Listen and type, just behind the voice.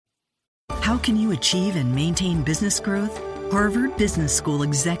How can you achieve and maintain business growth? Harvard Business School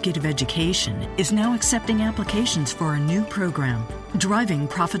Executive Education is now accepting applications for a new program, Driving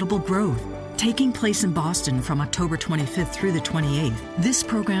Profitable Growth. Taking place in Boston from October 25th through the 28th, this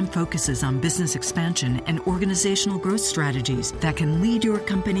program focuses on business expansion and organizational growth strategies that can lead your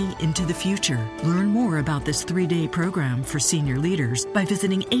company into the future. Learn more about this 3-day program for senior leaders by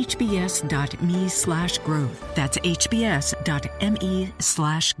visiting hbs.me/growth. That's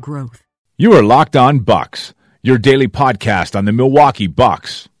hbs.me/growth. You are Locked On Bucks, your daily podcast on the Milwaukee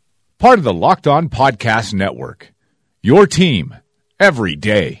Bucks. Part of the Locked On Podcast Network. Your team every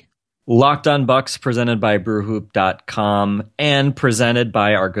day. Locked On Bucks, presented by brewhoop.com and presented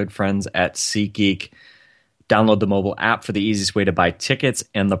by our good friends at SeatGeek. Download the mobile app for the easiest way to buy tickets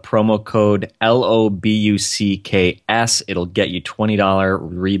and the promo code LOBUCKS. It'll get you $20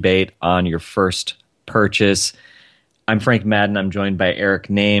 rebate on your first purchase. I'm Frank Madden. I'm joined by Eric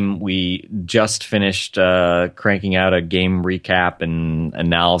Name. We just finished cranking out a game recap and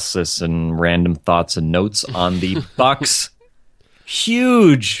analysis and random thoughts and notes on the Bucks.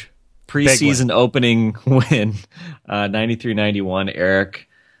 Huge preseason opening win, 93-91. Eric,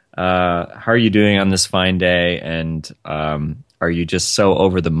 how are you doing on this fine day? And are you just so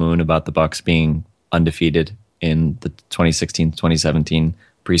over the moon about the Bucks being undefeated in the 2016-2017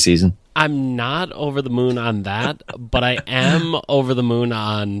 preseason? I'm not over the moon on that, but I am over the moon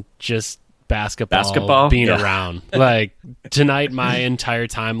on just basketball being around. Like tonight, my entire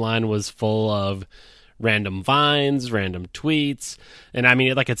timeline was full of random vines, random tweets, and I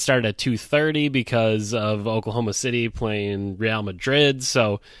mean, it started at 2:30 because of Oklahoma City playing Real Madrid.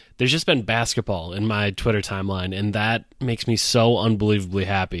 So there's just been basketball in my Twitter timeline, and that makes me so unbelievably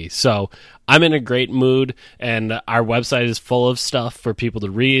happy. So I'm in a great mood, and our website is full of stuff for people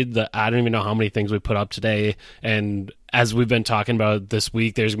to read. I don't even know how many things we put up today, and as we've been talking about this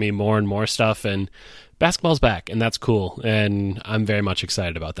week, there's going to be more and more stuff, and basketball's back, and that's cool, and I'm very much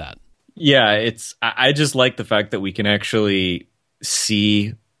excited about that. Yeah, I just like the fact that we can actually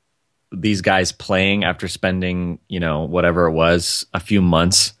see these guys playing after spending, whatever it was, a few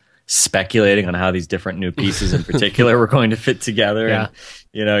months speculating on how these different new pieces in particular were going to fit together. Yeah.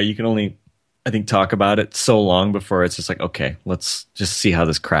 And, you can only, I think, talk about it so long before it's just like, okay, let's just see how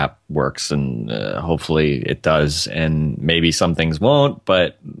this crap works. And hopefully it does. And maybe some things won't,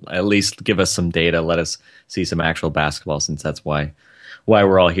 but at least give us some data. Let us see some actual basketball, since that's why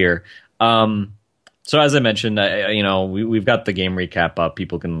we're all here. So as I mentioned, we've got the game recap up.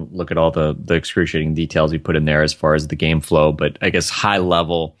 People can look at all the excruciating details we put in there as far as the game flow. But I guess high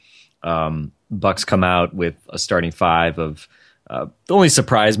level, Bucks come out with a starting five of the only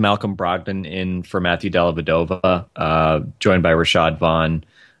surprise, Malcolm Brogdon in for Matthew Dellavedova, joined by Rashad Vaughn,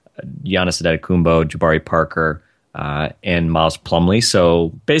 Giannis Antetokounmpo, Jabari Parker, and Miles Plumlee.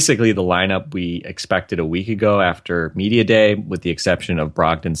 So basically the lineup we expected a week ago after Media Day, with the exception of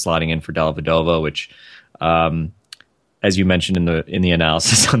Brogdon slotting in for Dellavedova, which, as you mentioned in the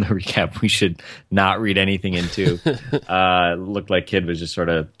analysis on the recap, we should not read anything into. Looked like Kidd was just sort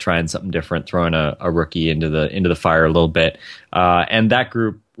of trying something different, throwing a rookie into the fire a little bit. And that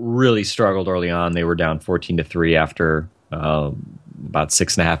group really struggled early on. They were down 14-3 after about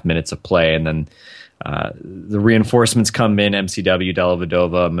 6.5 minutes of play, and then the reinforcements come in. MCW,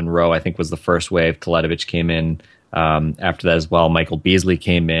 Dellavedova, Monroe, I think, was the first wave. Teletovic came in after that as well. Michael Beasley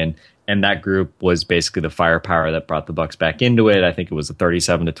came in, and that group was basically the firepower that brought the Bucks back into it. I think it was a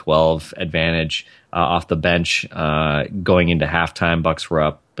 37-12 advantage off the bench going into halftime. Bucks were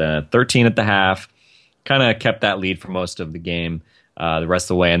up 13 at the half, kind of kept that lead for most of the game the rest of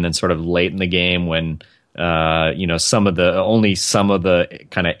the way, and then sort of late in the game when some of the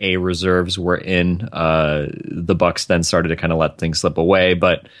kind of A reserves were in, the Bucks then started to kind of let things slip away.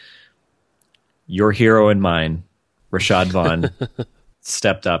 But your hero and mine, Rashad Vaughn,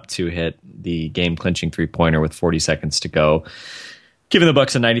 stepped up to hit the game-clinching three-pointer with 40 seconds to go, giving the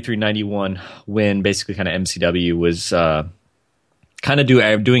Bucks a 93-91 win. Basically, kind of MCW was kind of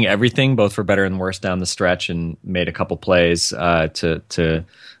doing everything, both for better and worse down the stretch, and made a couple plays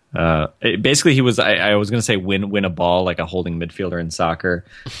basically he was, I was going to say win a ball like a holding midfielder in soccer.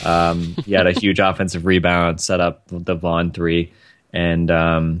 He had a huge offensive rebound, set up the Vaughn three, and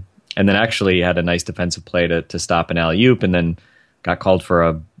then actually had a nice defensive play to stop an alley-oop, and then got called for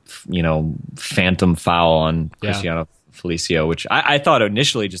a phantom foul on Cristiano Felicio, which I thought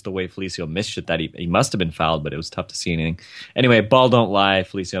initially, just the way Felicio missed it, that he must have been fouled, but it was tough to see anything. Anyway, ball don't lie.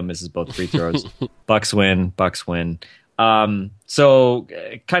 Felicio misses both free throws. Bucks win. So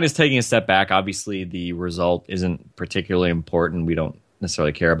kind of taking a step back, obviously the result isn't particularly important. We don't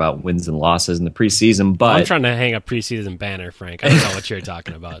necessarily care about wins and losses in the preseason, but I'm trying to hang a preseason banner, Frank. I don't know what you're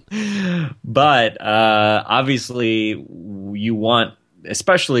talking about. But obviously, you want,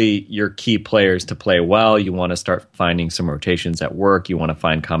 especially your key players, to play well. You want to start finding some rotations at work. You want to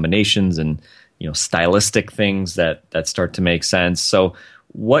find combinations and stylistic things that start to make sense. So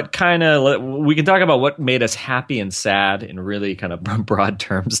we can talk about what made us happy and sad in really kind of broad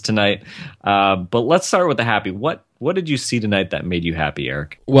terms tonight. But let's start with the happy. What did you see tonight that made you happy,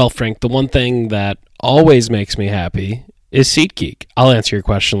 Eric? Well, Frank, the one thing that always makes me happy is SeatGeek. I'll answer your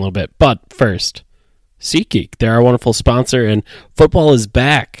question a little bit, but first, SeatGeek. They're our wonderful sponsor, and football is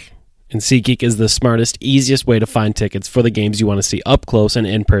back. And SeatGeek is the smartest, easiest way to find tickets for the games you want to see up close and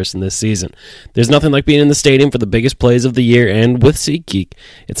in person this season. There's nothing like being in the stadium for the biggest plays of the year, and with SeatGeek,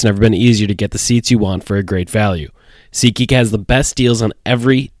 it's never been easier to get the seats you want for a great value. SeatGeek has the best deals on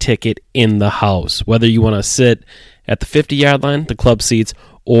every ticket in the house, whether you want to sit at the 50-yard line, the club seats,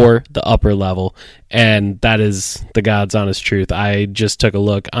 or the upper level, and that is the God's honest truth. I just took a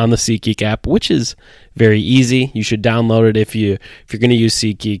look on the SeatGeek app, which is very easy. You should download it if you're going to use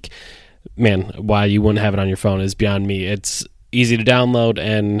SeatGeek. Man, why you wouldn't have it on your phone is beyond me. It's easy to download,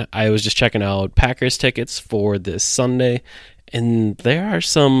 and I was just checking out Packers tickets for this Sunday, and there are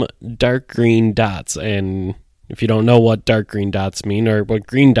some dark green dots, and if you don't know what dark green dots mean, or what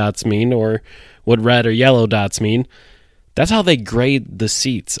green dots mean, or what red or yellow dots mean, that's how they grade the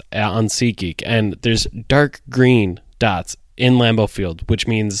seats on SeatGeek, and there's dark green dots in Lambeau Field, which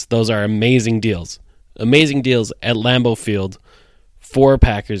means those are amazing deals. Amazing deals at Lambeau Field for a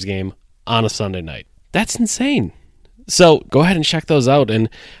Packers game on a Sunday night. That's insane. So go ahead and check those out. And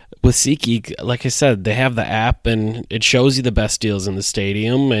with SeatGeek, like I said, they have the app, and it shows you the best deals in the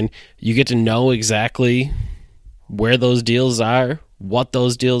stadium, and you get to know exactly where those deals are, what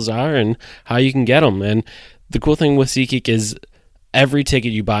those deals are, and how you can get them. And the cool thing with SeatGeek is every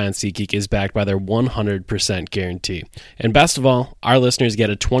ticket you buy on SeatGeek is backed by their 100% guarantee. And best of all, our listeners get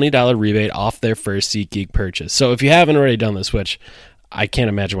a $20 rebate off their first SeatGeek purchase. So if you haven't already done this, which I can't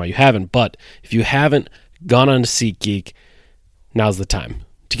imagine why you haven't, but if you haven't gone on to SeatGeek, now's the time.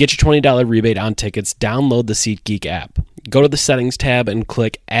 To get your $20 rebate on tickets, download the SeatGeek app. Go to the settings tab and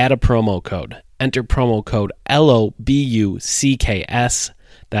click add a promo code. Enter promo code LOBUCKS.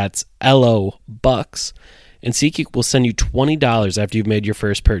 That's LO Bucks. And SeatGeek will send you $20 after you've made your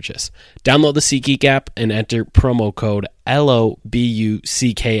first purchase. Download the SeatGeek app and enter promo code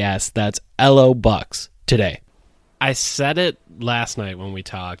LOBUCKS. That's LO Bucks today. I said it last night when we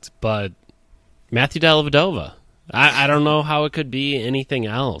talked, but Matthew Dellavedova. I don't know how it could be anything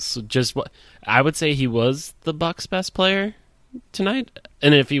else. Just what I would say, he was the Bucks' best player tonight,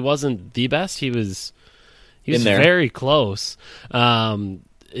 and if he wasn't the best, he was very close.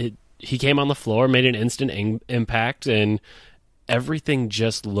 He came on the floor, made an instant impact, and everything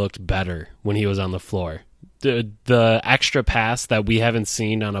just looked better when he was on the floor. The extra pass that we haven't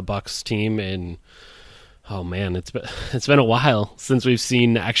seen on a Bucks team in, oh man, it's been a while since we've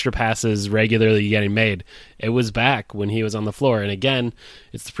seen extra passes regularly getting made. It was back when he was on the floor. And again,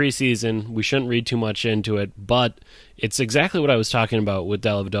 it's the preseason. We shouldn't read too much into it, but it's exactly what I was talking about with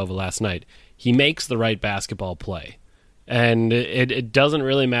Dellavedova last night. He makes the right basketball play. And it doesn't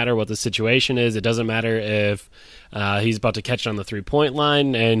really matter what the situation is. It doesn't matter if he's about to catch it on the three-point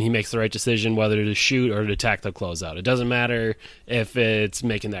line and he makes the right decision whether to shoot or to attack the closeout. It doesn't matter if it's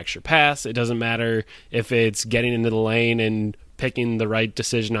making the extra pass. It doesn't matter if it's getting into the lane and picking the right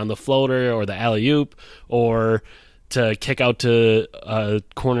decision on the floater or the alley-oop, or to kick out to a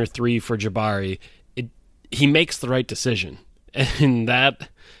corner three for Jabari. He makes the right decision. And that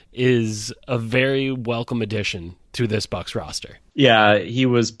is a very welcome addition to this Bucks roster. Yeah, he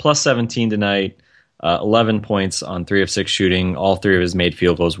was plus 17 tonight, 11 points on 3 of 6 shooting. All 3 of his made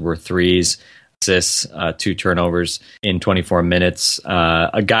field goals were threes, assists, 2 turnovers in 24 minutes.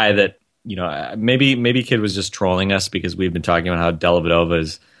 A guy that, maybe Kid was just trolling us because we've been talking about how Dellavedova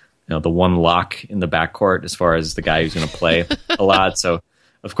is, the one lock in the backcourt as far as the guy who's going to play a lot. So,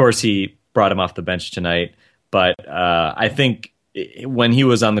 of course, he brought him off the bench tonight. But I think when he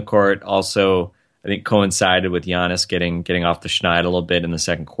was on the court, also, I think coincided with Giannis getting off the schneid a little bit in the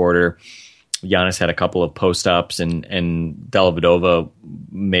second quarter. Giannis had a couple of post-ups, and Dellavedova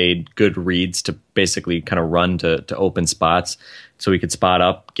made good reads to basically kind of run to open spots so he could spot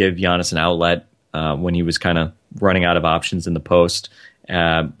up, give Giannis an outlet when he was kind of running out of options in the post.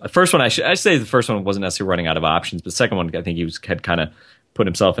 First one, I say the first one wasn't necessarily running out of options, but the second one, I think had kind of put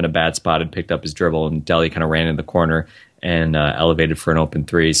himself in a bad spot and picked up his dribble, and Delly kind of ran in the corner and elevated for an open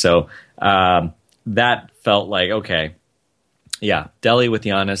three. So that felt like, okay, yeah, Delly with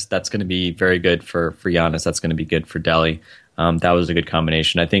Giannis, that's going to be very good for Giannis. That's going to be good for Delly. that was a good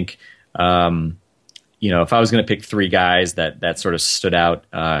combination. I think, if I was going to pick three guys that sort of stood out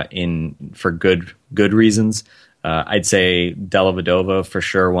for good reasons, I'd say Dellavedova for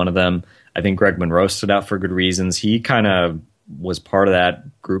sure, one of them. I think Greg Monroe stood out for good reasons. He kind of was part of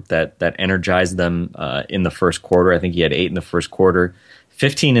that group that energized them in the first quarter. I think he had 8 in the first quarter,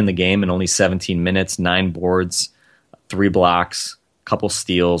 15 in the game in only 17 minutes, 9 boards, 3 blocks, couple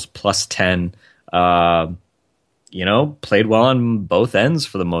steals, plus 10. Played well on both ends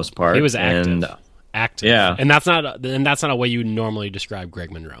for the most part. He was active. Yeah. And that's not a way you normally describe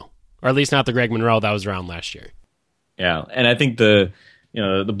Greg Monroe. Or at least not the Greg Monroe that was around last year. Yeah. And I think the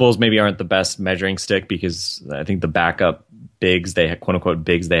Bulls maybe aren't the best measuring stick because I think the backup bigs they had, quote unquote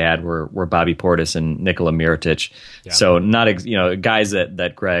bigs they had were Bobby Portis and Nikola Mirotic. Yeah. So not guys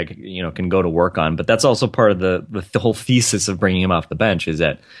that Greg can go to work on. But that's also part of the whole thesis of bringing him off the bench is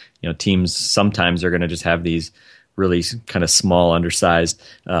that teams sometimes are going to just have these really kind of small, undersized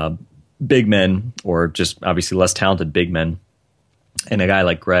big men, or just obviously less talented big men. And a guy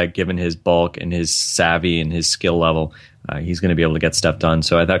like Greg, given his bulk and his savvy and his skill level, he's going to be able to get stuff done.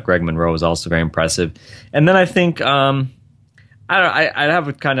 So I thought Greg Monroe was also very impressive. And then I think I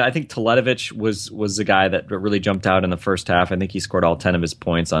think Teletovic was the guy that really jumped out in the first half. I think he scored all 10 of his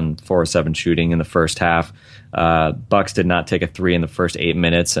points on 4 or 7 shooting in the first half. Bucks did not take a 3 in the first 8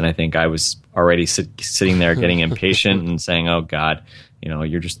 minutes, and I think I was already sitting there getting impatient and saying, "Oh God,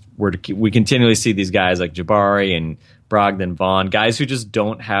 we continually see these guys like Jabari and Brogdon, Vaughn, guys who just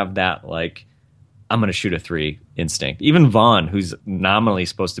don't have that like I'm going to shoot a 3 instinct." Even Vaughn, who's nominally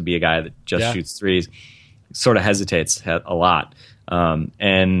supposed to be a guy that just shoots threes, sort of hesitates a lot.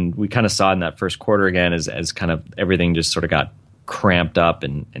 And we kind of saw in that first quarter again as kind of everything just sort of got cramped up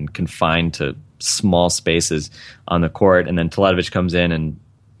and confined to small spaces on the court. And then Teletovic comes in, and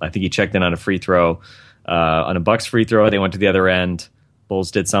I think he checked in on a free throw, on a Bucks free throw. They went to the other end.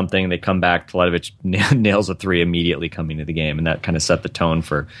 Bulls did something. They come back. Teletovic nails a 3 immediately coming to the game, and that kind of set the tone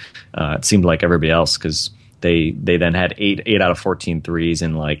for it seemed like everybody else because they then had 8 out of 14 threes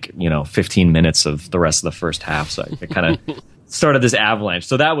in 15 minutes of the rest of the first half. So it kind of started this avalanche.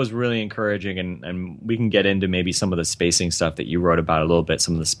 So that was really encouraging, and we can get into maybe some of the spacing stuff that you wrote about a little bit,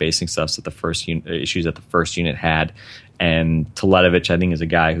 some of the spacing stuff that the first issues that the first unit had. And Teletovic, I think, is a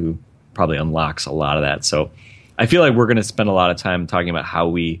guy who probably unlocks a lot of that. So I feel like we're going to spend a lot of time talking about how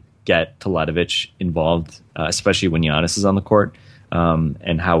we get Teletovic involved, especially when Giannis is on the court,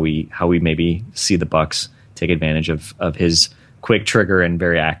 and how we maybe see the Bucks take advantage of his quick trigger and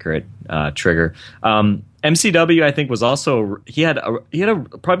very accurate trigger. MCW, I think, was also he had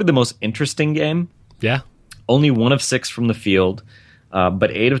probably the most interesting game. Yeah, only 1 of 6 from the field, but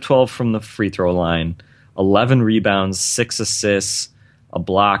 8 of 12 from the free throw line, 11 rebounds, 6 assists, a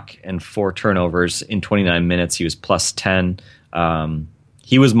block, and 4 turnovers in 29 minutes. He was plus 10.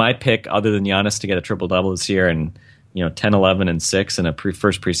 He was my pick, other than Giannis, to get a triple double this year, and 10, 11, and 6 in a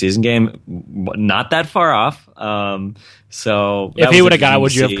first preseason game. Not that far off. So if he would have got it,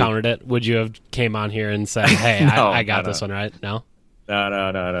 would you have countered it? Would you have came on here and said, "Hey, I got this one right"? No.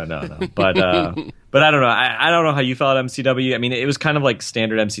 No. But I don't know. I don't know how you felt at MCW. I mean, it was kind of like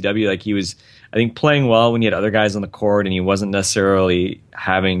standard MCW. Like he was, I think, playing well when he had other guys on the court, and he wasn't necessarily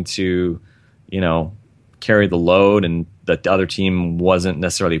having to, carry the load, and the other team wasn't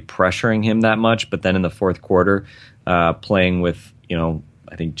necessarily pressuring him that much. But then in the fourth quarter, playing with,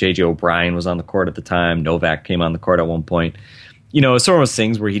 I think J.J. O'Brien was on the court at the time. Novak came on the court at one point. It's sort of those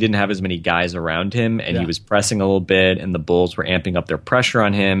things where he didn't have as many guys around him, and he was pressing a little bit, and the Bulls were amping up their pressure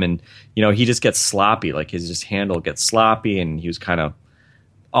on him, and he just gets sloppy. Like his handle gets sloppy, and he was kind of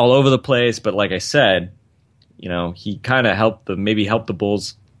all over the place. But like I said, he kind of helped the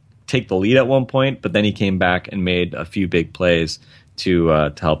Bulls take the lead at one point, but then he came back and made a few big plays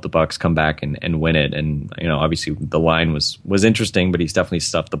to help the Bucks come back and win it. And obviously the line was interesting, but he's definitely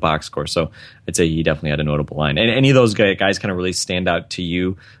stuffed the box score. So I'd say he definitely had a notable line. And any of those guys kind of really stand out to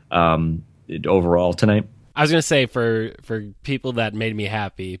you overall tonight? I was going to say for people that made me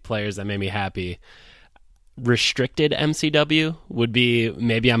happy, players that made me happy, restricted MCW would be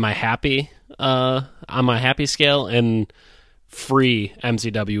maybe on my happy scale, and free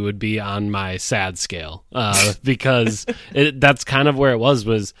MCW would be on my sad scale, because that's kind of where it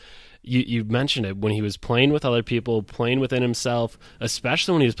was you mentioned it, when he was playing with other people, playing within himself,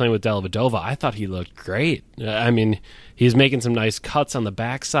 especially when he was playing with Dellavedova. I thought he looked great. I mean, he's making some nice cuts on the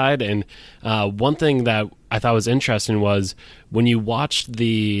backside, and one thing that I thought was interesting was when you watched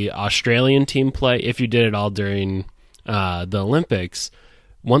the Australian team play, if you did it all during the Olympics,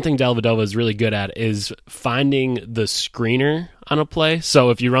 one thing Dellavedova is really good at is finding the screener on a play. So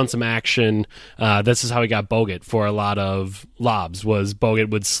if you run some action, this is how he got Bogut for a lot of lobs, was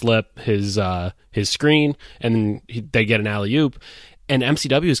Bogut would slip his screen, and they get an alley-oop. And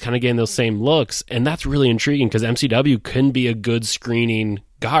MCW is kind of getting those same looks, and that's really intriguing because MCW can be a good screening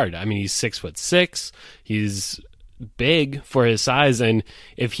guard. I mean, he's 6'6", he's big for his size, and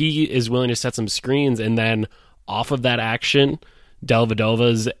if he is willing to set some screens and then off of that action, Dellavedova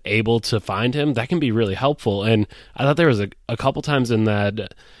is able to find him, that can be really helpful. And I thought there was a couple times in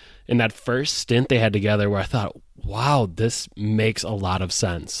that first stint they had together where I thought, wow, this makes a lot of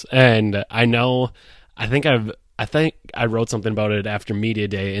sense. And I think I wrote something about it after media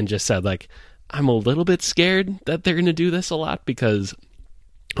day and just said, like, I'm a little bit scared that they're going to do this a lot, because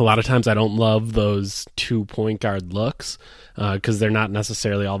a lot of times I don't love those 2-point guard looks because they're not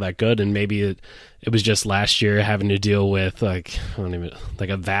necessarily all that good. And maybe it was just last year having to deal with like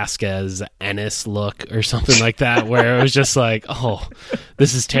a Vasquez Ennis look or something like that, where it was just like, oh,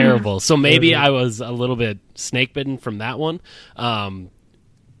 this is terrible. So maybe I was a little bit snake bitten from that one.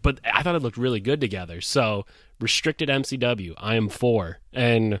 But I thought it looked really good together. So restricted MCW, I am for.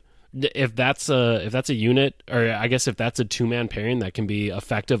 And if that's a unit, or I guess if that's a 2-man pairing that can be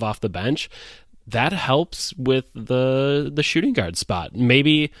effective off the bench, that helps with the shooting guard spot.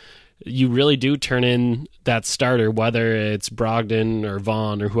 Maybe you really do turn in that starter, whether it's Brogdon or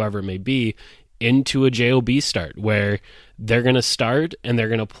Vaughn or whoever it may be, into a JOB start where they're going to start and they're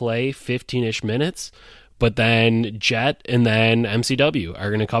going to play 15-ish minutes, but then Jet and then MCW are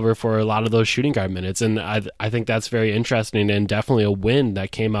going to cover for a lot of those shooting guard minutes. And I think that's very interesting, and definitely a win that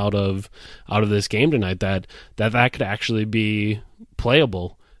came out of this game tonight, that could actually be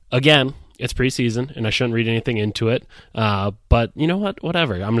playable. Again, it's preseason, and I shouldn't read anything into it. But you know what?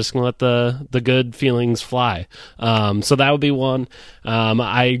 Whatever. I'm just going to let the good feelings fly. So that would be one.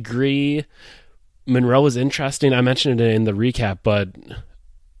 I agree. Monroe was interesting. I mentioned it in the recap, but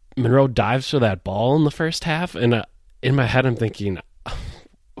Monroe dives for that ball in the first half, and in my head I'm thinking,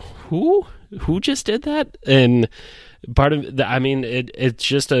 who just did that? And part of I mean,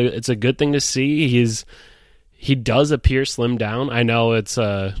 it's a good thing to see. He does appear slimmed down. I know it's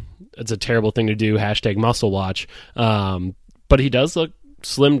a terrible thing to do, #muscle watch, but he does look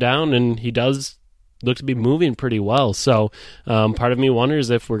slimmed down, and he does look to be moving pretty well. So part of me wonders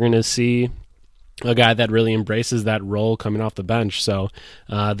if we're going to see a guy that really embraces that role coming off the bench. So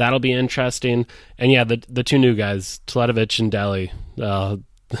that'll be interesting. And yeah, the two new guys, Teletovic and Delly,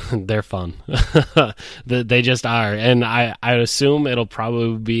 they're fun. They just are. And I assume it'll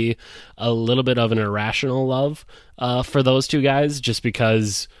probably be a little bit of an irrational love for those two guys, just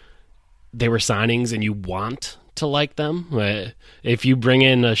because they were signings and you want to like them. If you bring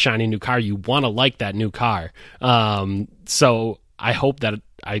in a shiny new car, you want to like that new car. So I hope that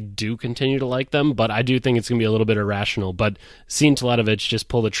I do continue to like them, but I do think it's going to be a little bit irrational. But seeing Teletovic just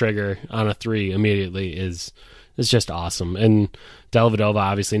pull the trigger on a 3 immediately is just awesome. And Dellavedova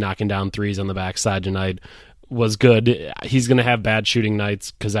obviously knocking down threes on the backside tonight was good. He's going to have bad shooting nights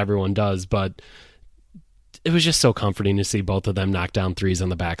because everyone does, but it was just so comforting to see both of them knock down threes on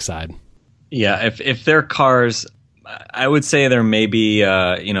the backside. Yeah, if they're cars, I would say there may be,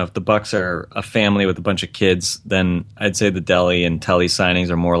 if the Bucks are a family with a bunch of kids, then I'd say the Delly and Telly signings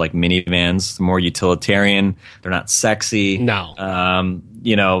are more like minivans, more utilitarian. They're not sexy. No.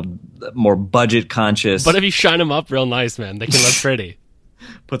 More budget conscious. But if you shine them up real nice, man, they can look pretty.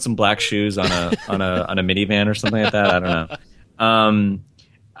 Put some black shoes on a minivan or something like that. I don't know.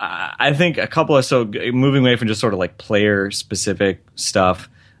 I think a couple of, so moving away from just sort of like player specific stuff.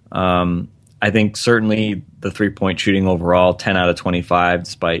 I think certainly the 3-point shooting overall, 10 out of 25,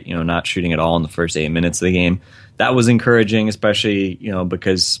 despite, not shooting at all in the first 8 minutes of the game. That was encouraging, especially,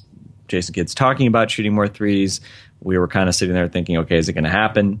 because Jason Kidd's talking about shooting more threes. We were kind of sitting there thinking, okay, is it going to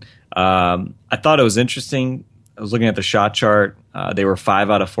happen? I thought it was interesting. I was looking at the shot chart. They were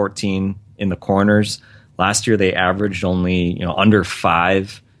 5 out of 14 in the corners. Last year, they averaged only, under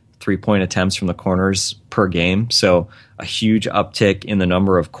 5 3-point attempts from the corners per game. So a huge uptick in the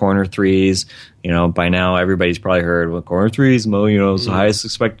number of corner threes. By now everybody's probably heard, well, corner threes, it's the highest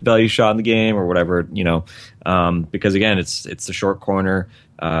expected value shot in the game or whatever, because again, it's the short corner,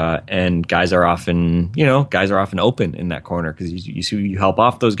 and guys are often open in that corner because you help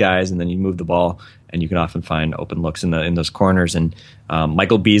off those guys and then you move the ball and you can often find open looks in those corners. And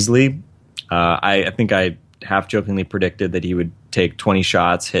Michael Beasley, I think I half jokingly predicted that he would take 20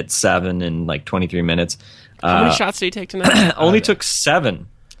 shots, hit 7 in like 23 minutes. How many shots did he take tonight? Only took 7.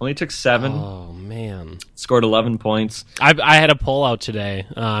 Oh, man. Scored 11 points. I had a poll out today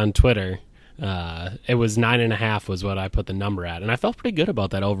on Twitter It was 9.5 was what I put the number at, and I felt pretty good about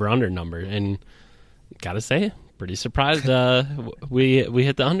that over/under number. And gotta say, pretty surprised we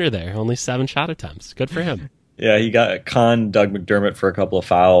hit the under there. Only 7 shot attempts. Good for him. Yeah, he got Doug McDermott for a couple of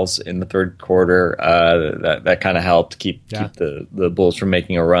fouls in the third quarter. That kind of helped keep the Bulls from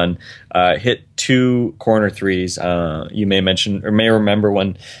making a run. Hit 2 corner threes. You may remember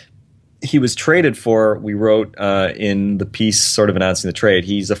when he was traded for. We wrote in the piece, sort of announcing the trade.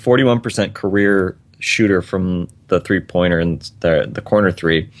 He's a 41% career shooter from the 3-pointer and the corner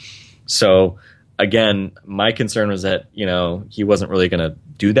three. So again, my concern was that he wasn't really going to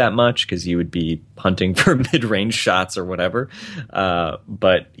do that much because he would be hunting for mid-range shots or whatever.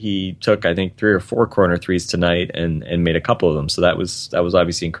 But he took, I think, 3 or 4 corner threes tonight and made a couple of them. So that was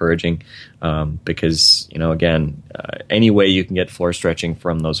obviously encouraging because again, any way you can get floor stretching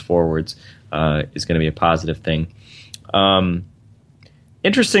from those forwards is going to be a positive thing.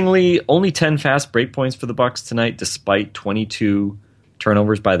 Interestingly, only 10 fast break points for the Bucks tonight, despite 22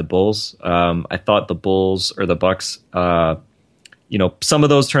 turnovers by the Bulls. I thought the Bucks. Some of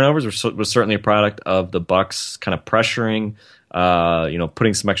those turnovers was certainly a product of the Bucks kind of pressuring,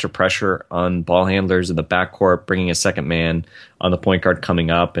 putting some extra pressure on ball handlers in the backcourt, bringing a second man on the point guard coming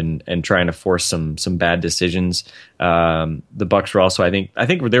up and trying to force some bad decisions. The Bucks were also, I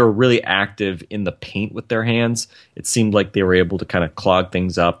think they were really active in the paint with their hands. It seemed like they were able to kind of clog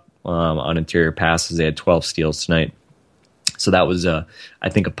things up on interior passes. They had 12 steals tonight. So that was, I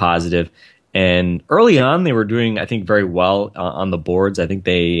think, a positive. And early on, they were doing, I think, very well on the boards. I think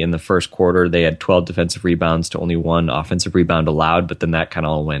in the first quarter, they had 12 defensive rebounds to only 1 offensive rebound allowed, but then that kind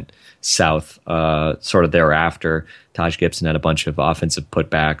of all went south sort of thereafter. Taj Gibson had a bunch of offensive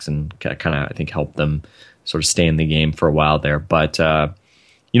putbacks and kind of, I think, helped them sort of stay in the game for a while there. But, for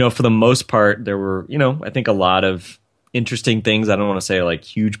the most part, there were, I think a lot of interesting things. I don't want to say like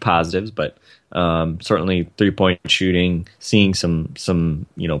huge positives, but certainly 3-point shooting, seeing some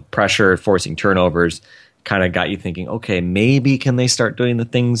pressure, forcing turnovers, kind of got you thinking, okay, maybe can they start doing the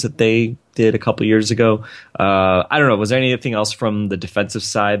things that they did a couple years ago? I don't know. Was there anything else from the defensive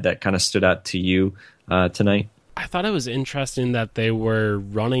side that kind of stood out to you tonight? I thought it was interesting that they were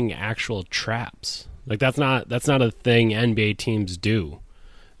running actual traps. Like that's not a thing NBA teams do,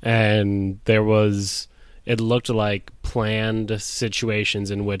 and it looked like planned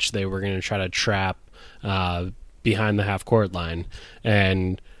situations in which they were going to try to trap behind the half-court line.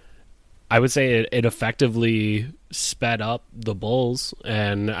 And I would say it effectively sped up the Bulls.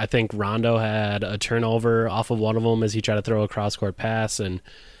 And I think Rondo had a turnover off of one of them as he tried to throw a cross-court pass. And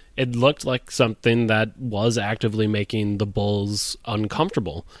it looked like something that was actively making the Bulls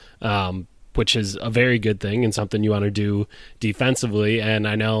uncomfortable, which is a very good thing and something you want to do defensively. And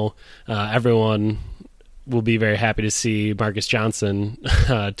I know everyone will be very happy to see Marcus Johnson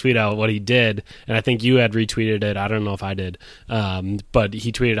tweet out what he did, and I think you had retweeted it. I don't know if I did, but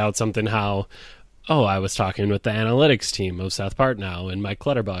he tweeted out something how, I was talking with the analytics team of Seth Partnow and Mike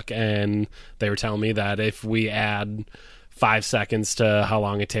Clutterbuck, and they were telling me that if we add 5 seconds to how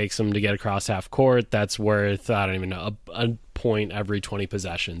long it takes them to get across half court, that's worth, I don't even know, a point every 20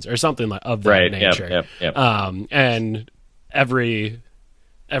 possessions or something like of that nature. Yep. And every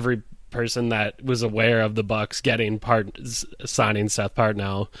person that was aware of the Bucks signing Seth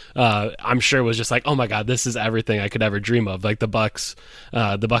Partnow, I'm sure was just like, oh my God, this is everything I could ever dream of. Like the Bucks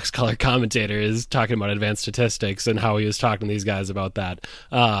color commentator is talking about advanced statistics and how he was talking to these guys about that.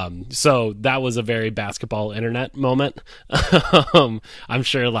 So that was a very basketball internet moment. I'm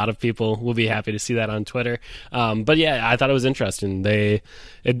sure a lot of people will be happy to see that on Twitter. But yeah, I thought it was interesting.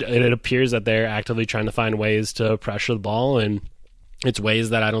 It appears that they're actively trying to find ways to pressure the ball, and it's ways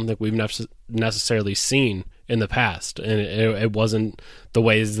that I don't think we've necessarily seen in the past. And it wasn't the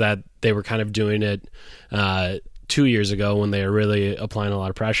ways that they were kind of doing it 2 years ago when they were really applying a lot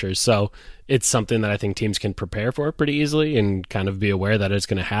of pressure. So it's something that I think teams can prepare for pretty easily and kind of be aware that it's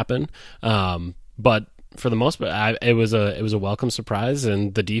going to happen. But for the most part, it was a welcome surprise,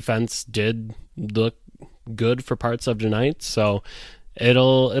 and the defense did look good for parts of tonight. So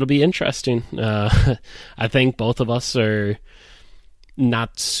it'll be interesting. I think both of us are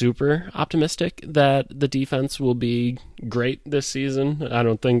not super optimistic that the defense will be great this season.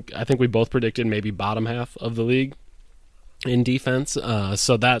 I think we both predicted maybe bottom half of the league in defense.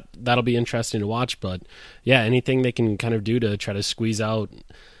 So that'll be interesting to watch. But yeah, anything they can kind of do to try to squeeze out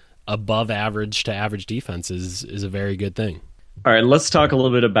above average to average defense is a very good thing. All right, let's talk a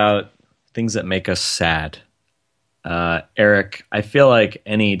little bit about things that make us sad. Eric, I feel like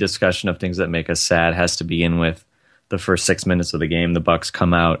any discussion of things that make us sad has to begin with the first 6 minutes of the game. The Bucks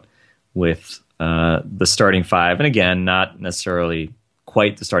come out with the starting 5, and again, not necessarily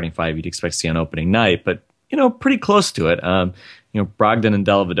quite the starting five you'd expect to see on opening night, but pretty close to it. Brogdon and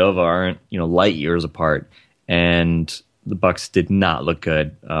Dellavedova aren't light years apart, and the Bucks did not look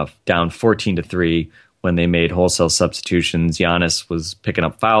good. Down 14-3 when they made wholesale substitutions. Giannis was picking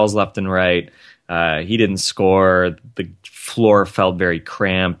up fouls left and right. He didn't score. The floor felt very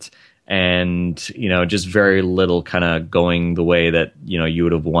cramped, and just very little kind of going the way that you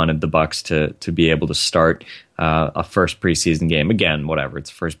would have wanted the Bucks to be able to start a first preseason game. Again, whatever,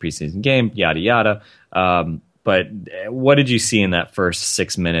 it's a first preseason game, yada yada. But what did you see in that first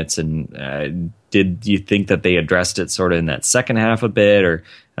 6 minutes? And did you think that they addressed it sort of in that second half a bit, or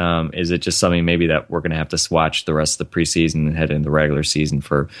is it just something maybe that we're going to have to watch the rest of the preseason and head into the regular season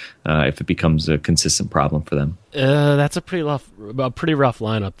for if it becomes a consistent problem for them? That's a pretty rough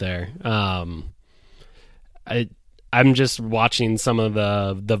lineup there. I'm just watching some of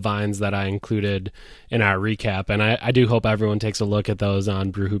the vines that I included in our recap, and I do hope everyone takes a look at those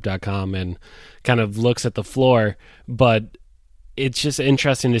on brewhoop.com and kind of looks at the floor. But it's just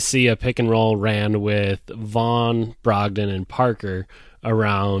interesting to see a pick and roll ran with Vaughn, Brogdon, and Parker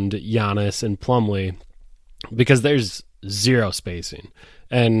around Giannis and Plumlee, because there's zero spacing.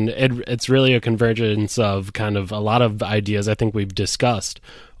 And it's really a convergence of kind of a lot of ideas I think we've discussed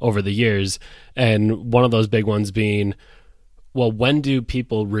over the years. And one of those big ones being, well, when do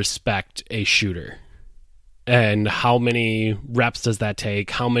people respect a shooter? And how many reps does that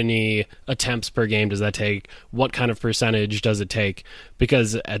take? How many attempts per game does that take? What kind of percentage does it take?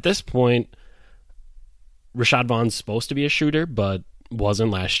 Because at this point, Rashad Vaughn's supposed to be a shooter, but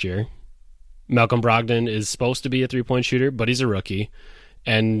wasn't last year. Malcolm Brogdon is supposed to be a three-point shooter, but he's a rookie.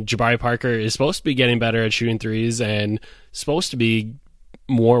 And Jabari Parker is supposed to be getting better at shooting threes and supposed to be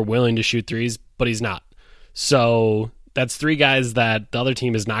more willing to shoot threes, but he's not. So that's three guys that the other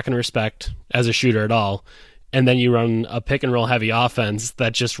team is not going to respect as a shooter at all. And then you run a pick and roll heavy offense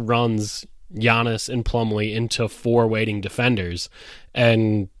that just runs Giannis and Plumlee into four waiting defenders.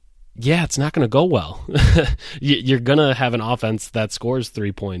 And yeah, it's not going to go well. You're going to have an offense that scores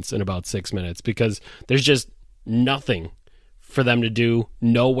 3 points in about 6 minutes because there's just nothing for them to do,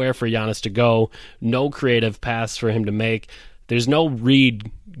 nowhere for Giannis to go, no creative pass for him to make. There's no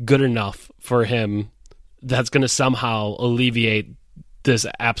read good enough for him that's going to somehow alleviate this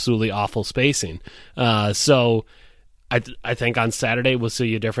absolutely awful spacing. So I think on Saturday we'll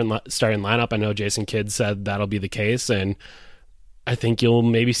see a different starting lineup. I know Jason Kidd said that'll be the case, and I think you'll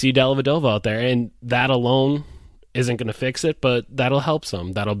maybe see Dellavedova out there, and that alone isn't going to fix it, but that'll help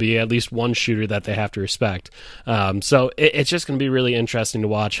some. That'll be at least one shooter that they have to respect. So it's just going to be really interesting to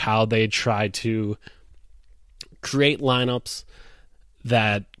watch how they try to create lineups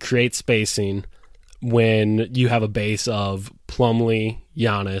that create spacing when you have a base of Plumlee,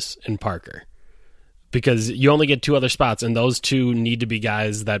 Giannis, and Parker. Because you only get two other spots, and those two need to be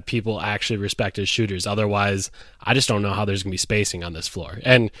guys that people actually respect as shooters. Otherwise, I just don't know how there's going to be spacing on this floor.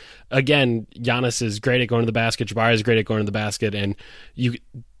 And again, Giannis is great at going to the basket. Jabari is great at going to the basket. And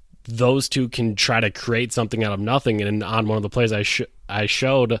those two can try to create something out of nothing. And on one of the plays I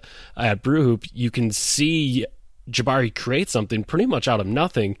showed at Brew Hoop, you can see Jabari create something pretty much out of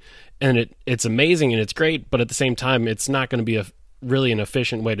nothing. And it's amazing and it's great, but at the same time, it's not going to be really an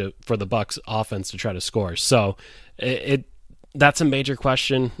efficient way for the Bucks offense to try to score. So that's a major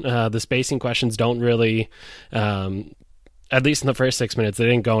question. The spacing questions don't really, at least in the first 6 minutes, they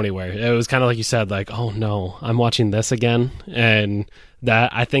didn't go anywhere. It was kind of like you said, like, oh no, I'm watching this again. And that,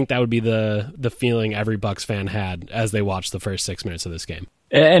 I think that would be the feeling every Bucks fan had as they watched the first 6 minutes of this game.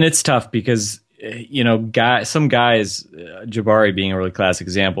 And it's tough because, some guys, Jabari being a really classic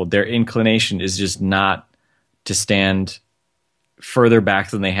example, their inclination is just not to stand further back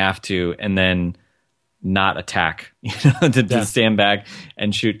than they have to and then not attack, to stand back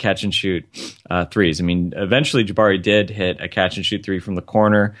and catch and shoot threes. I mean, eventually Jabari did hit a catch and shoot three from the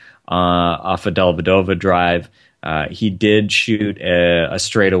corner off a Dellavedova drive. He did shoot a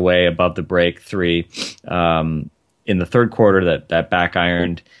straightaway above the break three in the third quarter that back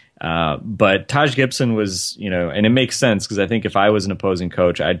ironed. But Taj Gibson was, and it makes sense because I think if I was an opposing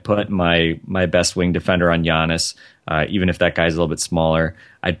coach, I'd put my best wing defender on Giannis, even if that guy's a little bit smaller.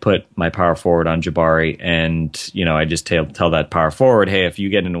 I'd put my power forward on Jabari, and I just tell that power forward, hey, if you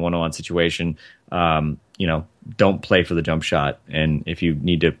get in a one-on-one situation, don't play for the jump shot, and if you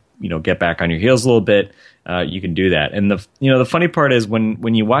need to, get back on your heels a little bit, you can do that. And the funny part is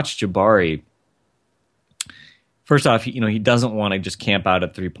when you watch Jabari. First off, he doesn't want to just camp out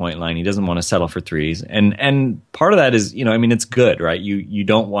at 3-point line. He doesn't want to settle for threes, and part of that is, it's good, right? You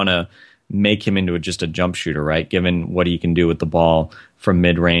don't want to make him into just a jump shooter, right? Given what he can do with the ball from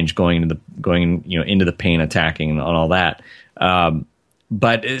mid range, going into the paint, attacking, and all that.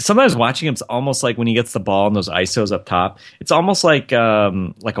 But sometimes watching him, it's almost like when he gets the ball and those ISOs up top, it's almost like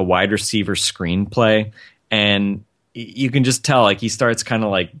a wide receiver screenplay, and you can just tell like he starts kind of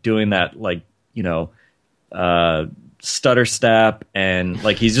like doing that like stutter step, and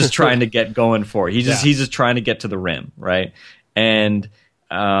like he's just trying to get going for it. He's just trying to get to the rim, right? And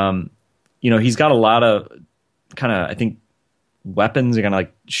he's got a lot of kind of, I think, weapons and kind of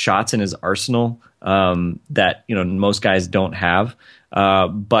like shots in his arsenal that most guys don't have.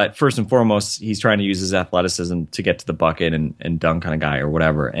 But first and foremost, he's trying to use his athleticism to get to the bucket and dunk kind of guy or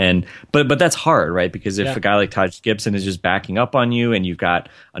whatever. And but that's hard, right? Because if a guy like Taj Gibson is just backing up on you, and you've got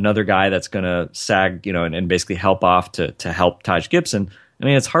another guy that's going to sag, and basically help off to help Taj Gibson, I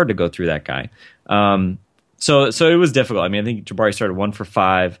mean, it's hard to go through that guy. So it was difficult. I mean, I think Jabari started 1 for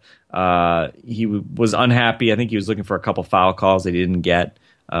 5. He was unhappy. I think he was looking for a couple foul calls that he didn't get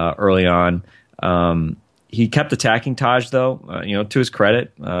early on. He kept attacking Taj, though, to his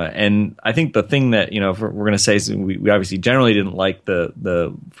credit. And I think the thing that, we're going to say is we obviously generally didn't like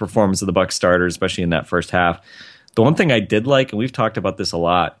the performance of the Bucks starters, especially in that first half. The one thing I did like, and we've talked about this a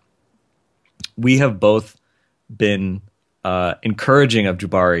lot, we have both been encouraging of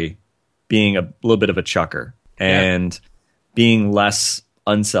Jabari being a little bit of a chucker and being less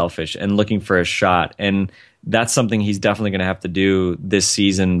unselfish and looking for a shot. And that's something he's definitely going to have to do this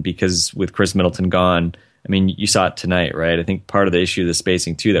season, because with Chris Middleton gone, I mean, you saw it tonight, right? I think part of the issue of the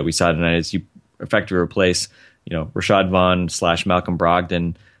spacing too that we saw tonight is you effectively replace, Rashad Vaughn / Malcolm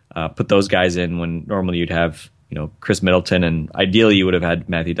Brogdon, put those guys in when normally you'd have, Chris Middleton, and ideally you would have had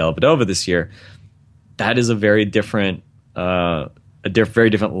Matthew Dellavedova this year. That is a very different very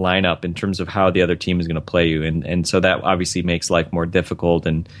different lineup in terms of how the other team is going to play you, and so that obviously makes life more difficult,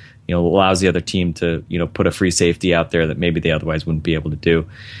 and allows the other team to put a free safety out there that maybe they otherwise wouldn't be able to do.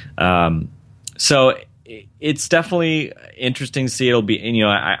 So it's definitely interesting to see. It'll be,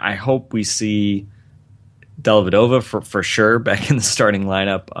 I hope we see Dellavedova for sure back in the starting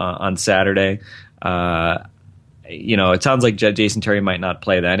lineup on Saturday. It sounds like Jason Terry might not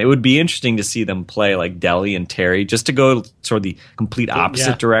play that. It would be interesting to see them play like Delly and Terry, just to go sort of the complete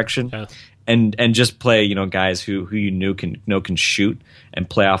opposite direction, and just play guys who you can shoot and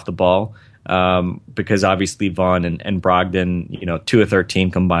play off the ball. Because obviously Vaughn and Brogdon, 2 of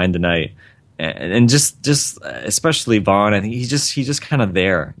 13 combined tonight, and just especially Vaughn, I think he's just kind of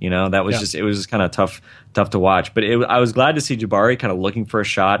there. That was it was just kind of tough to watch. But I was glad to see Jabari kind of looking for a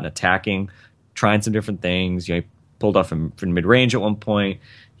shot and attacking, trying some different things. He pulled off from mid-range at one point.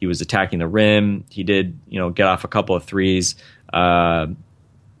 He was attacking the rim. He did, get off a couple of threes. I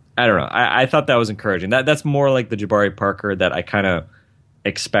don't know. I thought that was encouraging. That's more like the Jabari Parker that I kind of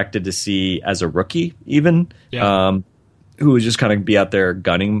expected to see as a rookie, even, who would just kind of be out there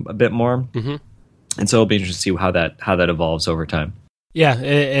gunning a bit more. Mm-hmm. And so it'll be interesting to see how that evolves over time.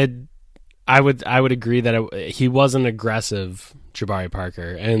 Yeah, I would agree that he was an aggressive Jabari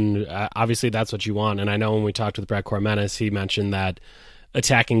Parker, and obviously that's what you want. And I know when we talked with Brett Cormenis, he mentioned that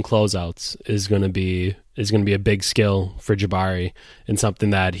attacking closeouts is going to be a big skill for Jabari, and something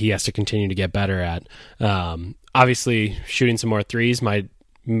that he has to continue to get better at. Obviously, shooting some more threes might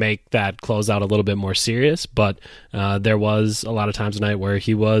make that closeout a little bit more serious, but there was a lot of times tonight where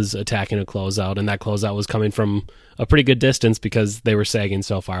he was attacking a closeout, and that closeout was coming from a pretty good distance because they were sagging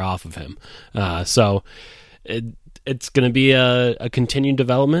so far off of him. So it's going to be a continued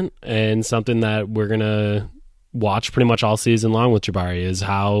development, and something that we're going to watch pretty much all season long with Jabari is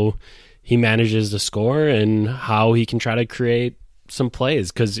how he manages to score and how he can try to create some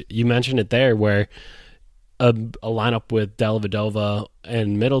plays. Because you mentioned it there, where a lineup with Dellavedova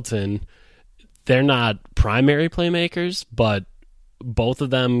and Middleton, they're not primary playmakers, but both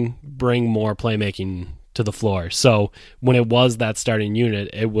of them bring more playmaking to the floor. So when it was that starting unit,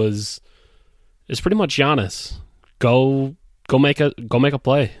 it's pretty much Giannis. Go make a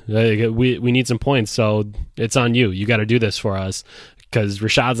play. We need some points, so it's on you. You got to do this for us, because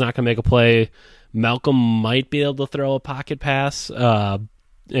Rashad's not going to make a play. Malcolm might be able to throw a pocket pass,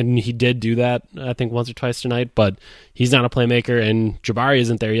 and he did do that, I think, once or twice tonight, but he's not a playmaker, and Jabari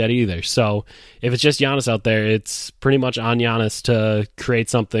isn't there yet either. So if it's just Giannis out there, it's pretty much on Giannis to create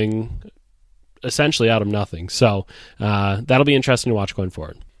something essentially out of nothing. So that'll be interesting to watch going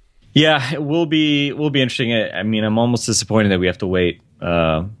forward. Yeah, it will be interesting. I mean, I'm almost disappointed that we have to wait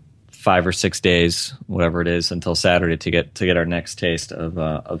 5 or 6 days, whatever it is, until Saturday to get our next taste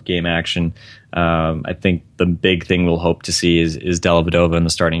of game action. I think the big thing we'll hope to see is Dellavedova in the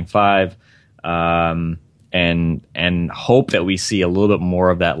starting 5, and hope that we see a little bit more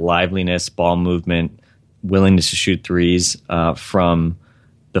of that liveliness, ball movement, willingness to shoot threes from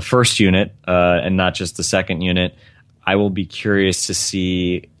the first unit and not just the second unit. I will be curious to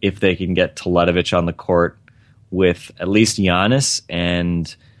see if they can get Teletovic on the court with at least Giannis.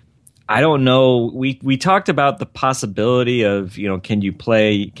 And I don't know. We talked about the possibility of, can you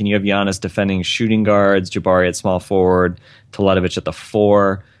have Giannis defending shooting guards, Jabari at small forward, Teletovic at the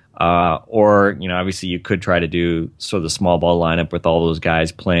 4, or obviously you could try to do sort of the small ball lineup with all those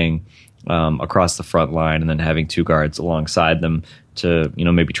guys playing across the front line and then having 2 guards alongside them to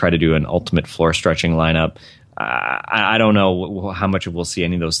maybe try to do an ultimate floor stretching lineup. I don't know how much we'll see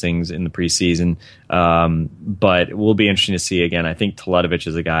any of those things in the preseason, but it will be interesting to see. Again, I think Teletovic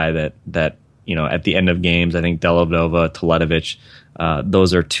is a guy that at the end of games, I think Dellavedova, Teletovic,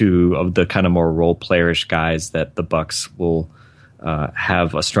 those are 2 of the kind of more role playerish guys that the Bucks will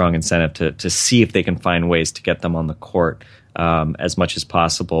have a strong incentive to see if they can find ways to get them on the court as much as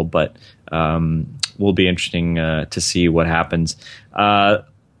possible. But will be interesting to see what happens.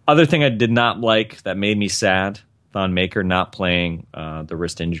 Other thing I did not like that made me sad, Thon Maker not playing, the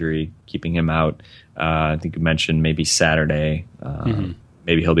wrist injury, keeping him out. I think you mentioned maybe Saturday.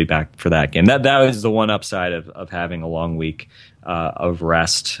 Maybe he'll be back for that game. That was the one upside of having a long week of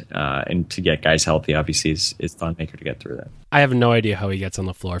rest and to get guys healthy, obviously, is Thon Maker to get through that. I have no idea how he gets on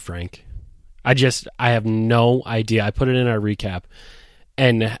the floor, Frank. I have no idea. I put it in our recap,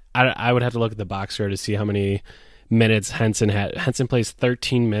 and I would have to look at the box score to see how many minutes Henson had. Henson plays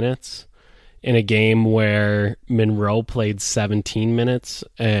 13 minutes in a game where Monroe played 17 minutes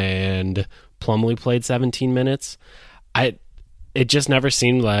and Plumlee played 17 minutes. It just never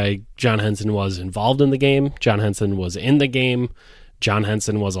seemed like John Henson was involved in the game. John Henson was in the game. John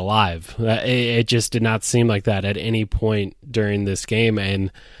Henson was alive. It just did not seem like that at any point during this game.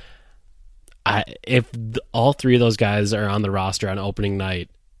 And if all 3 of those guys are on the roster on opening night,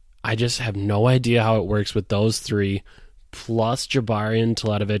 I just have no idea how it works with those 3, plus Jabari and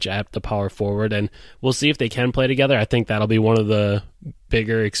Teletovic at the power forward. And we'll see if they can play together. I think that'll be one of the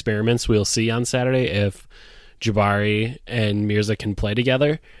bigger experiments we'll see on Saturday, if Jabari and Mirza can play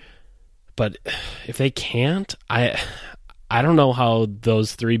together. But if they can't, I don't know how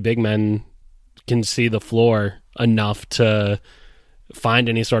those 3 big men can see the floor enough to find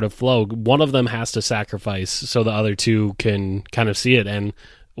any sort of flow. One of them has to sacrifice so the other 2 can kind of see it. And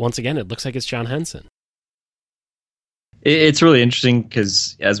once again, it looks like it's John Henson. It's really interesting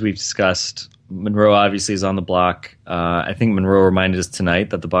because, as we've discussed, Monroe obviously is on the block. I think Monroe reminded us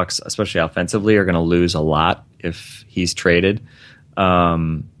tonight that the Bucks, especially offensively, are going to lose a lot if he's traded.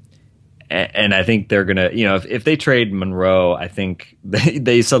 And I think they're going to, if they trade Monroe, I think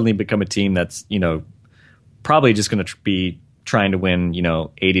they suddenly become a team that's, probably just going to be trying to win,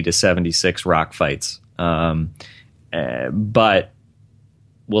 80 to 76 rock fights. But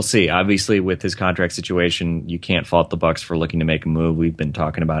we'll see. Obviously, with his contract situation, you can't fault the Bucks for looking to make a move. We've been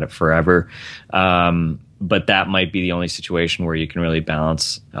talking about it forever. But that might be the only situation where you can really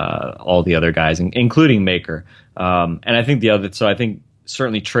balance all the other guys, including Maker. And I think I think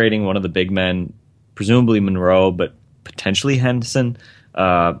certainly trading one of the big men, presumably Monroe, but potentially Henson.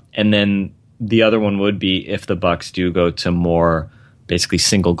 And then the other one would be if the Bucks do go to more basically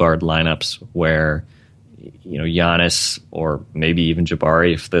single guard lineups where Giannis or maybe even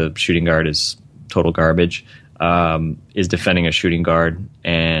Jabari, if the shooting guard is total garbage, is defending a shooting guard,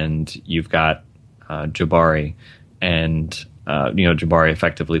 and you've got Jabari and Jabari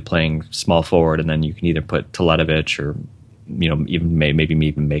effectively playing small forward, and then you can either put Teletovic or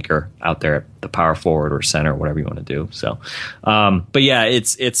even Maker out there at the power forward or center, whatever you want to do. So, but yeah,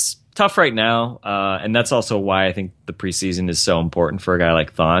 it's tough right now, and that's also why I think the preseason is so important for a guy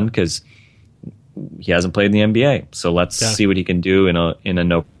like Thon, because he hasn't played in the NBA. So let's see what he can do in a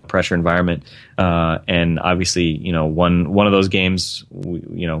no pressure environment. And obviously, one of those games,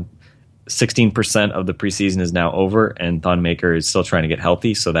 16% of the preseason is now over, and Thon Maker is still trying to get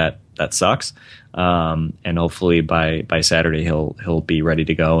healthy. So that sucks. And hopefully by Saturday he'll be ready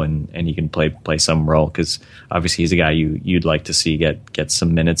to go and he can play some role, because obviously he's a guy you'd like to see get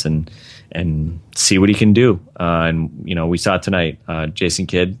some minutes and see what he can do. And we saw it tonight. Jason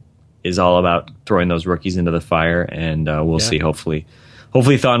Kidd is all about throwing those rookies into the fire, and we'll see. Hopefully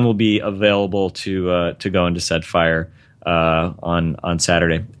Thon will be available to go into said fire on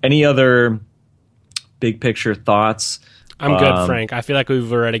Saturday. Any other big picture thoughts? I'm good, Frank. I feel like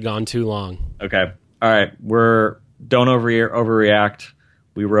we've already gone too long. Okay. All right. Don't overreact.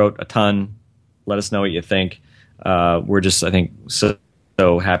 We wrote a ton. Let us know what you think. We're just, I think, so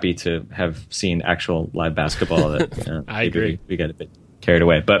happy to have seen actual live basketball that I agree. We got a bit carried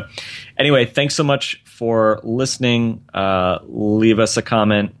away. But anyway, thanks so much for listening. Leave us a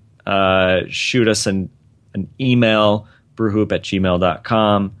comment. Shoot us an email,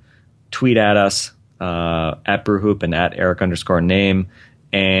 brewhoop@gmail.com. Tweet at us. at BrewHoop and at Eric_name.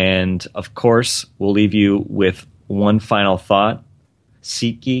 And of course, we'll leave you with one final thought.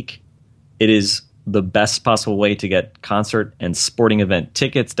 SeatGeek, it is the best possible way to get concert and sporting event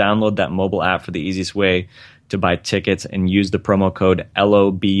tickets. Download that mobile app for the easiest way to buy tickets and use the promo code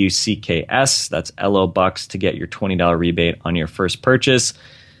LOBUCKS. That's LOBucks to get your $20 rebate on your first purchase.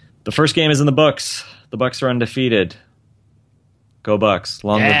 The first game is in the books. The Bucks are undefeated. Go Bucks.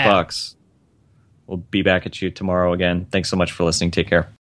 Long live Bucks. We'll be back at you tomorrow again. Thanks so much for listening. Take care.